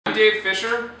Dave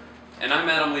Fisher. And I'm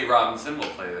Adam Lee Robinson. We'll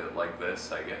play it like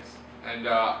this, I guess. And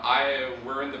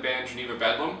we're in the band Geneva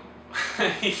Bedlam.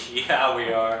 Yeah,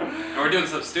 we are. And we're doing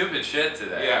some stupid shit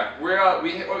today. Yeah, what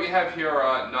we have here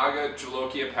are Naga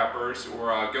Jolokia peppers,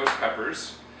 or ghost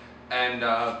peppers. And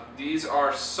these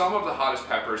are some of the hottest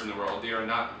peppers in the world. They are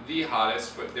not the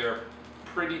hottest, but they're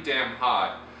pretty damn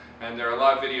hot. And there are a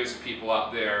lot of videos of people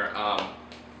out there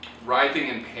writhing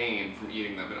in pain from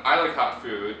eating them. And I like hot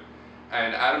food,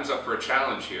 and Adam's up for a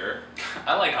challenge here.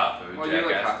 I like hot food. Well, you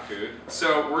like hot food.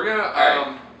 So we're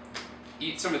gonna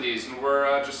eat some of these, and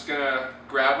we're just gonna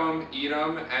grab them, eat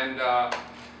them, and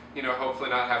you know, hopefully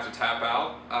not have to tap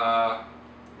out.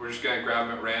 We're just gonna grab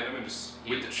them at random and just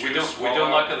eat. We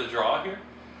don't luck of the draw here.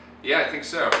 Yeah, I think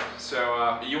so.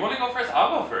 So you want to go first?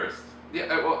 I'll go first.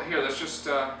 Yeah. Well, here, let's just.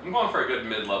 I'm going for a good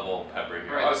mid-level pepper here.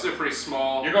 All right, this is a pretty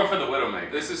small. You're going for the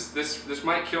Widowmaker. This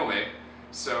might kill me.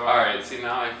 So. All right. See,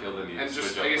 now I feel the need. And to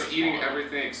just switch I up guess for eating smaller.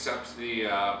 everything except the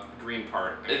green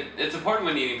part. It's important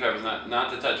when eating peppers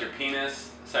not to touch your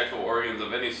penis, sexual organs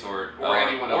of any sort, or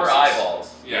anyone else's. or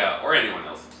eyeballs. Yeah, or anyone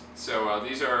else's. So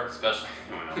these are especially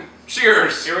anyone else.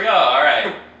 Cheers. Here we go. All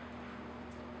right.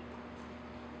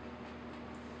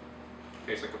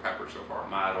 Tastes like a pepper so far.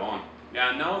 Maroon.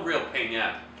 Yeah, no real pain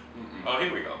yet. Oh,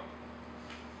 here we go.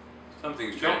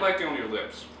 Something's Don't let go on your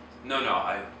lips. No,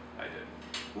 I did.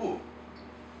 Ooh.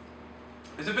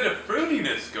 There's a bit of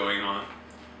fruitiness going on.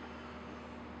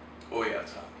 Oh yeah,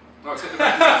 it's hot. No, it's hit the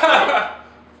back of my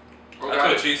throat. That's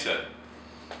what she said.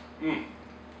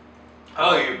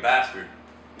 Oh, you bastard.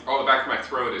 Oh, the back of my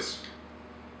throat is...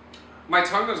 My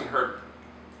tongue doesn't hurt.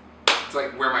 It's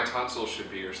like where my tonsils should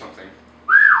be or something.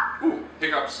 Ooh,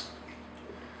 hiccups.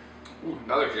 Ooh,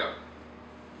 another hiccup.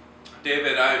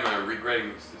 David, I'm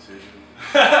regretting this decision.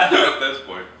 At this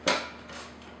point.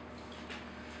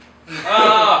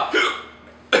 Ah!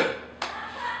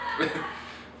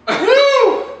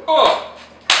 Woo! Oh!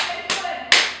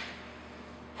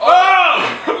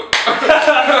 Oh!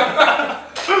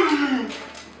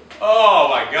 Oh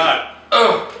my god.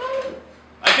 I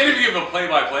can't even give a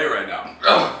play-by-play right now.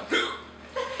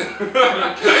 Can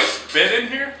I spit in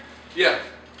here? Yeah.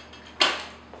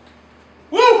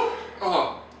 Woo!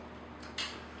 Oh.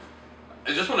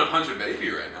 I just want to punch a baby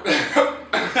right now.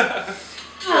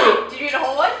 Did you eat a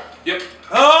whole one? Yep.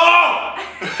 Oh!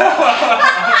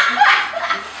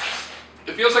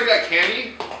 It feels like that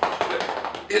candy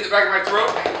that hit the back of my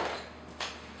throat.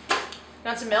 You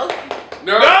want some milk?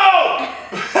 No! No!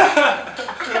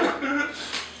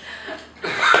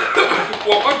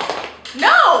 Well,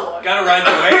 No! Gotta ride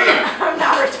the wave. I'm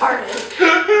not retarded.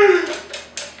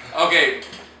 okay,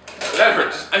 that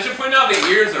hurts. I should point out the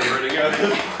ears are hurting out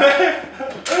this way.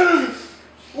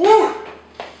 Woo!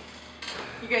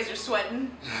 You guys are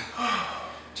sweating.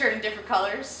 Turning different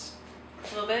colors.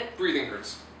 A little bit. Breathing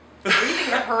hurts. Breathing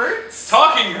hurts?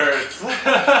 Talking hurts.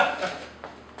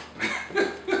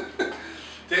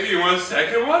 David, you want a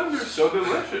second one? They're so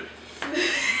delicious.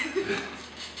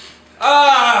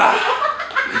 Ah!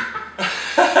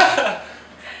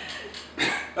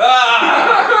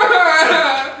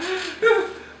 Ah!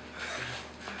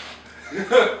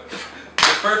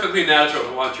 It's perfectly natural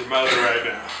to want your mother right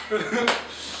now.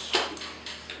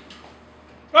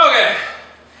 Okay.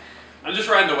 I'm just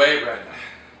riding the wave right now.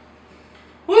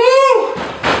 Woo!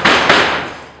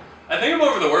 I think I'm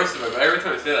over the worst of it, but every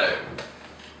time I say that,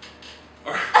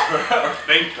 or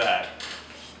think that.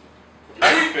 How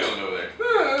are you feeling over there?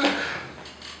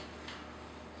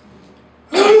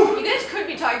 You guys could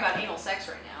be talking about anal sex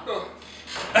right now.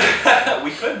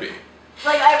 We could be.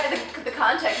 Like, the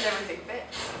context and everything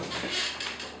fits.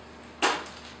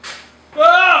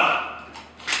 Ah!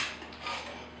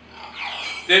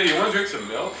 Dave, you want to drink some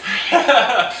milk?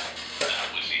 That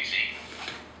was easy.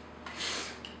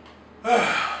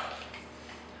 That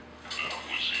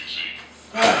was easy.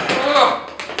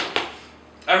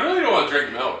 I really don't want to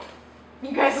drink milk.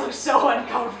 You guys look so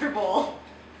uncomfortable.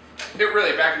 It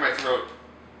really, back of my throat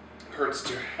hurts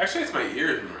too. Actually, it's my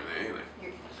ears more than anything.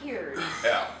 Your ears.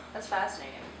 Yeah. That's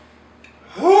fascinating.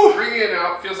 Bringing it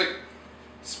out feels like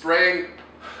spraying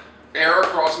air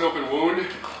across an open wound.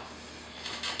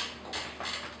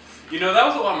 You know, that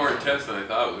was a lot more intense than I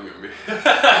thought it was going to be.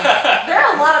 There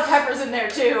are a lot of peppers in there,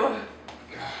 too.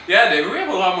 Yeah, David, we have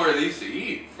a lot more of these to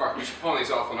eat. Fuck, we should pawn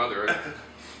these off on other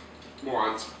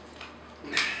morons.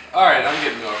 Alright, I'm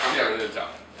getting milk. I'm getting to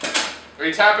tap. Are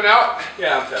you tapping out?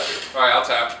 Yeah, I'm tapping. Alright, I'll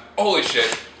tap. Holy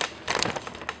shit.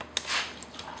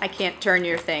 I can't turn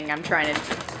your thing. I'm trying to...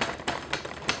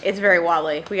 It's very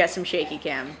wobbly. We got some shaky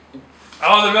cam.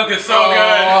 Oh, the milk is so good!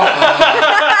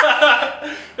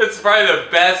 It's probably the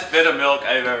best bit of milk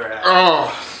I've ever had.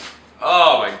 Oh.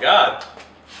 Oh my god.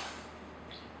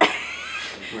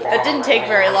 That didn't take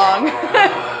very long.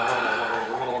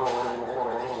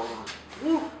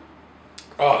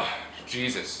 Oh,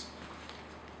 Jesus.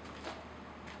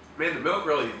 Man, the milk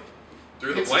really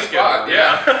threw the Hits the blanket spot, on.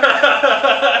 yeah.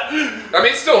 I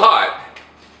mean, it's still hot.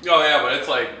 Oh yeah, but it's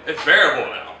like, it's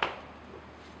bearable now.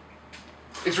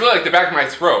 It's really like the back of my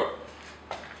throat.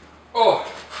 Oh.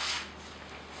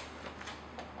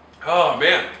 Oh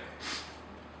man.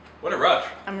 What a rush.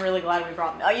 I'm really glad we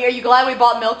brought milk. Are you glad we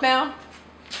bought milk now?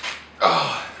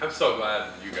 Oh, I'm so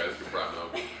glad you guys brought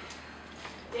milk.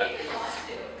 David wants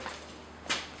to.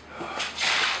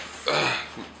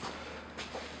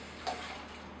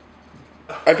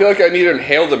 I feel like I need to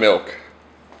inhale the milk.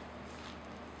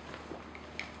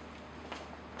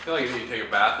 I feel like you need to take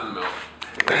a bath in the milk.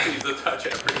 It needs to touch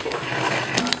every morning.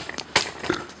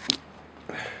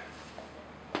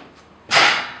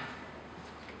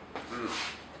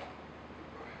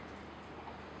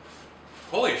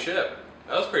 Holy shit,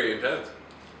 that was pretty intense.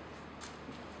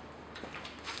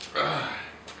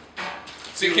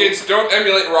 See, kids, don't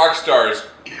emulate rock stars.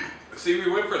 See, we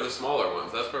went for the smaller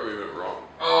ones. That's where we went wrong.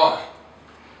 Oh.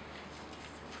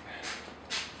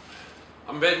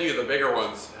 I'm betting you the bigger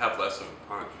ones have less of a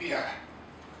punch. Yeah.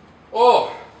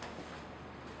 Oh.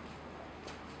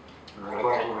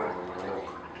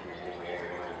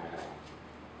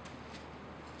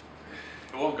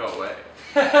 It won't go away.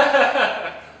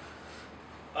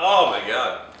 Oh my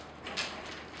god.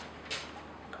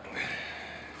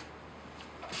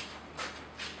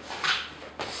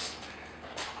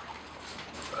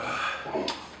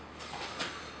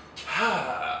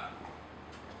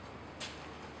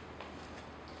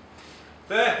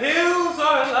 The hills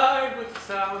are alive with the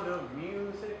sound of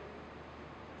music.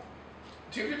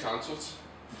 Do you have your tonsils?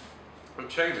 I'm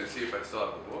checking to see if I still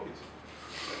have the voice.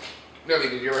 No, I mean,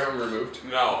 did you ever have them removed?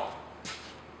 No.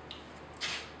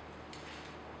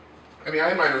 I mean, I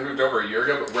had mine removed over a year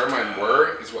ago, but where mine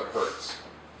were is what hurts.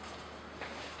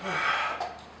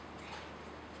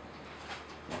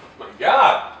 My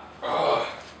god. Oh.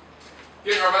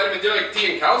 Getting our vitamin D like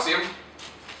D and calcium.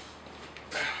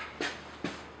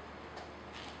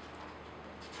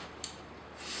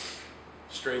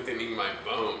 Strengthening my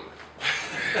bone.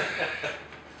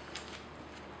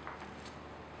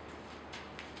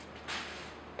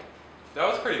 That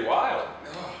was pretty wild.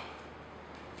 Oh.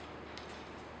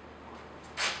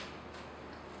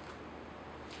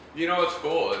 You know what's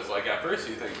cool is like at first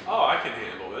you think, oh, I can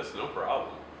handle this, no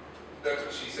problem. That's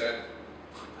what she said.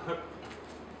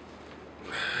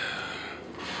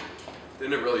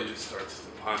 Then it really just starts to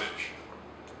punish.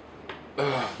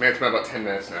 Oh, man, it's been about 10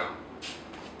 minutes now.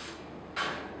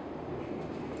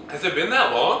 Has it been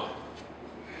that long?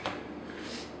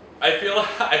 I feel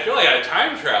like I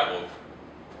time traveled.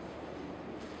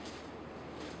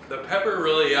 The pepper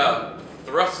really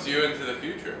thrusts you into the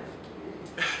future.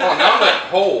 Oh, now I'm like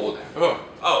cold. Oh.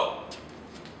 Oh.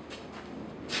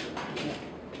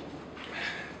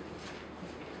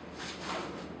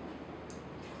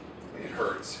 It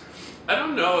hurts. I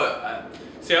don't know.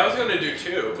 See, I was gonna do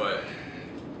 2, but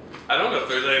I don't know if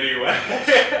there's any way.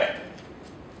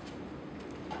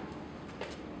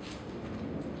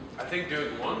 I think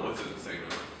doing 1 was insane.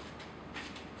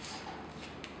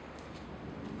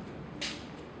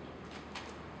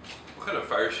 What kind of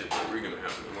fire shit are we gonna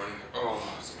have in the morning? Oh,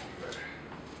 it's gonna be better.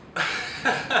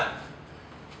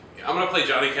 Yeah, I'm gonna play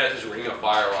Johnny Cash's Ring of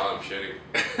Fire while I'm shitting.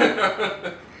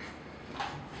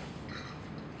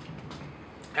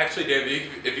 Actually,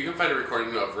 Dave, if you can find a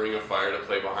recording of Ring of Fire to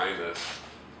play behind this.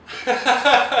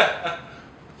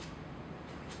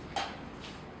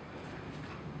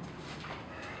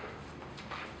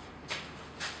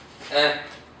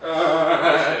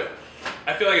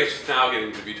 I feel like it's just now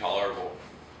getting to be tolerable.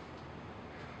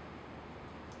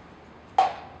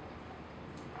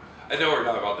 I know we're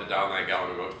not about to down that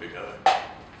gallon of milk together.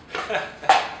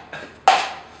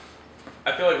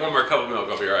 I feel like one more cup of milk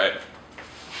will be alright.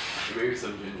 Maybe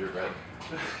some gingerbread.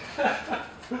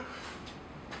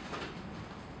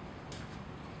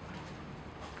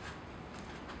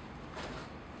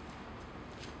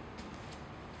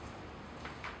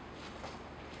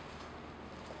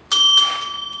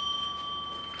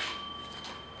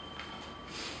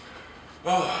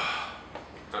 Oh,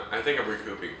 I think I'm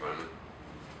recouping finally.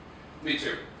 Me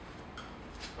too.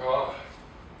 Oh.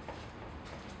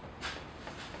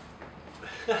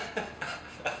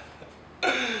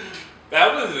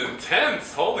 That was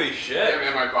intense. Holy shit. Yeah,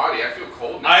 man, my body, I feel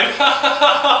cold now. I know.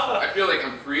 I feel like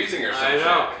I'm freezing or something. I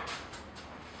know.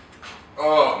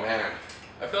 Oh, man.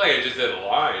 I feel like I just did a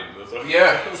line.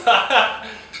 Yeah.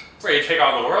 Ready to take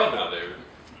on the world now, David.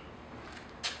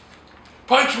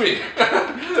 Punch me!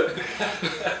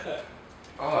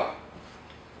 Oh.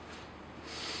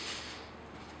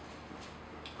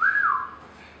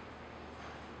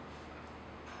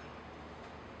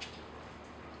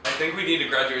 I think we need to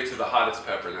graduate to the hottest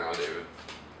pepper now, David.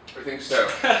 I think so.